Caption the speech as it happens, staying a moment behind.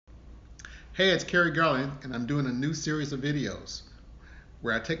Hey, it's Carey Garland, and I'm doing a new series of videos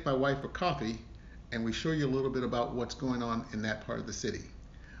where I take my wife for coffee and we show you a little bit about what's going on in that part of the city.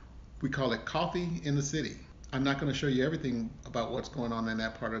 We call it Coffee in the City. I'm not going to show you everything about what's going on in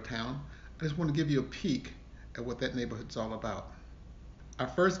that part of town. I just want to give you a peek at what that neighborhood's all about. Our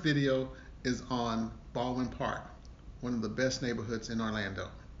first video is on Baldwin Park, one of the best neighborhoods in Orlando,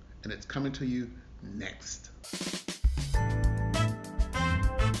 and it's coming to you next.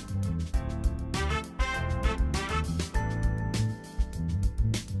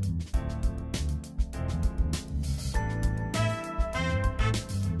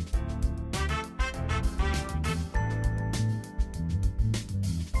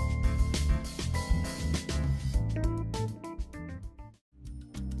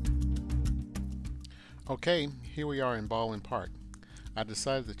 Okay, here we are in Baldwin Park. I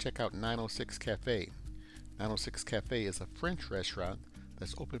decided to check out 906 Cafe. 906 Cafe is a French restaurant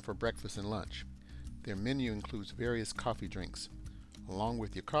that's open for breakfast and lunch. Their menu includes various coffee drinks. Along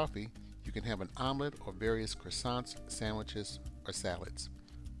with your coffee, you can have an omelet or various croissants, sandwiches, or salads.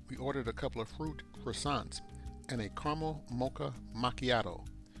 We ordered a couple of fruit croissants and a caramel mocha macchiato,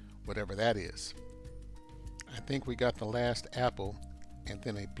 whatever that is. I think we got the last apple and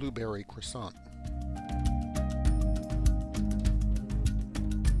then a blueberry croissant.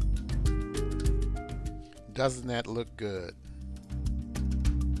 Doesn't that look good?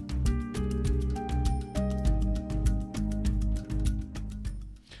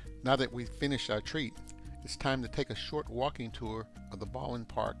 Now that we've finished our treat, it's time to take a short walking tour of the Baldwin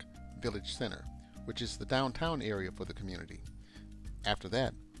Park Village Center, which is the downtown area for the community. After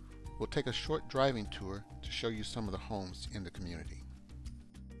that, we'll take a short driving tour to show you some of the homes in the community.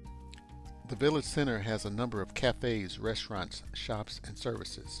 The Village Center has a number of cafes, restaurants, shops, and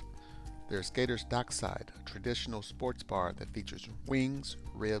services. There's Gator's Dockside, a traditional sports bar that features wings,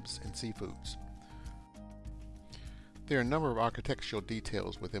 ribs, and seafoods. There are a number of architectural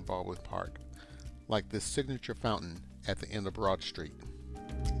details within Baldwin Park, like this signature fountain at the end of Broad Street.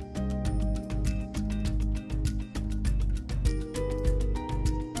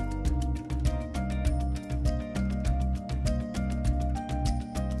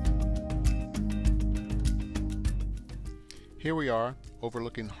 Here we are,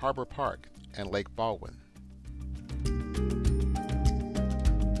 overlooking Harbor Park and Lake Baldwin.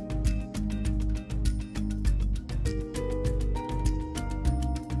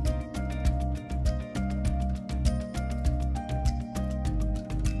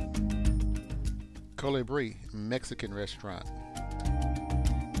 Colibri Mexican restaurant.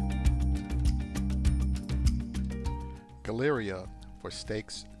 Galleria for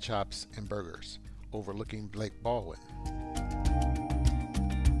steaks, chops, and burgers, overlooking Lake Baldwin.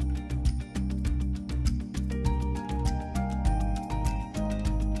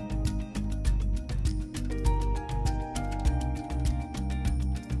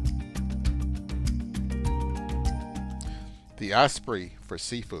 The Osprey for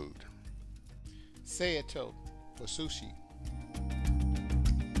seafood. Seito for sushi.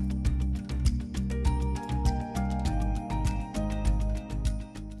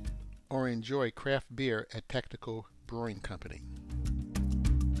 Or enjoy craft beer at Tactical Brewing Company.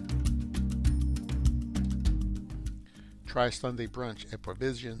 Try Sunday brunch at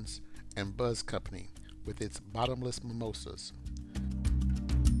Provisions and Buzz Company with its bottomless mimosas.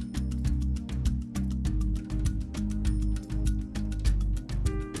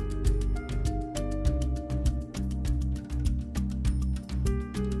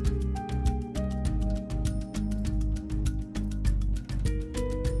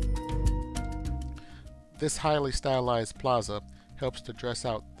 This highly stylized plaza helps to dress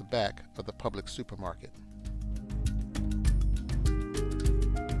out the back of the public supermarket.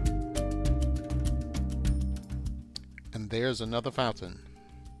 And there's another fountain.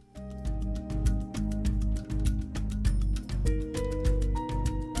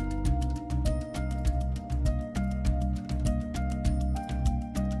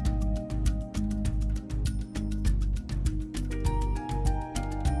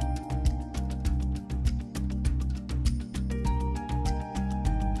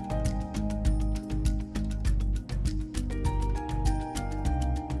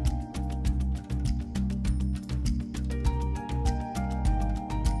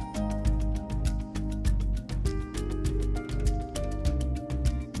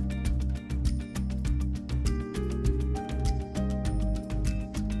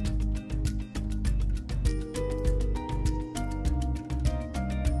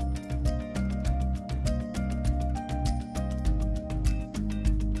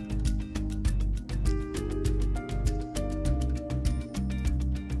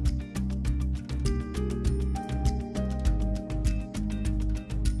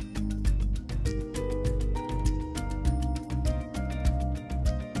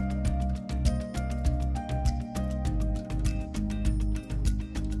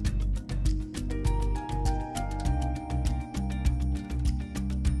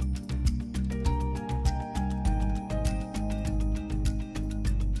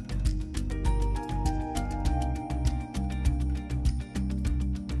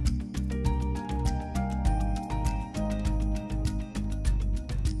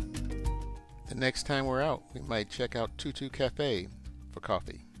 next time we're out, we might check out Tutu Cafe for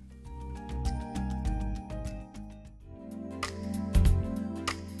coffee.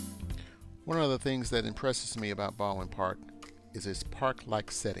 One of the things that impresses me about Baldwin Park is its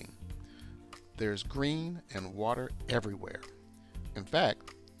park-like setting. There's green and water everywhere. In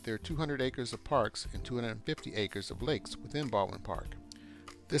fact, there are 200 acres of parks and 250 acres of lakes within Baldwin Park.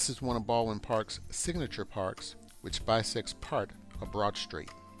 This is one of Baldwin Park's signature parks, which bisects part of Broad Street.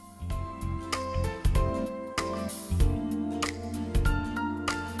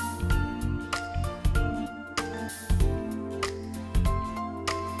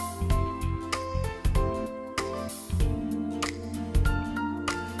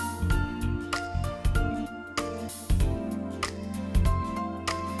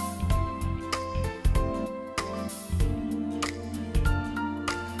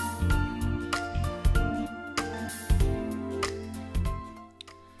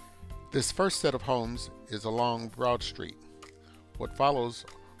 This first set of homes is along Broad Street. What follows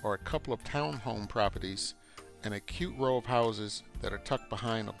are a couple of townhome properties and a cute row of houses that are tucked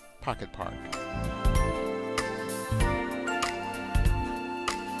behind a pocket park.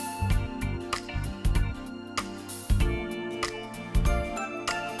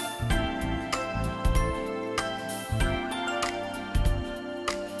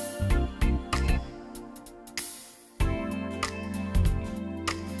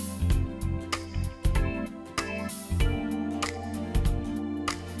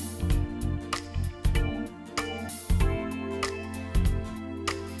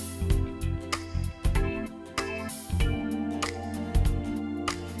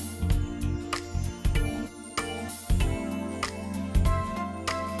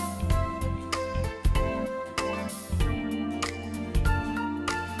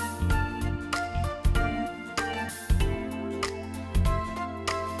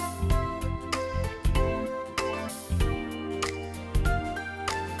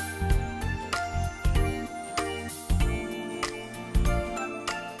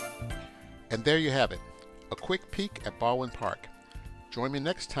 And there you have it, a quick peek at Baldwin Park. Join me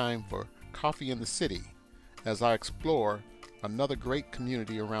next time for Coffee in the City as I explore another great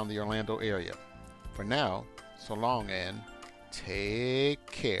community around the Orlando area. For now, so long and take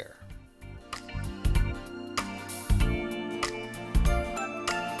care.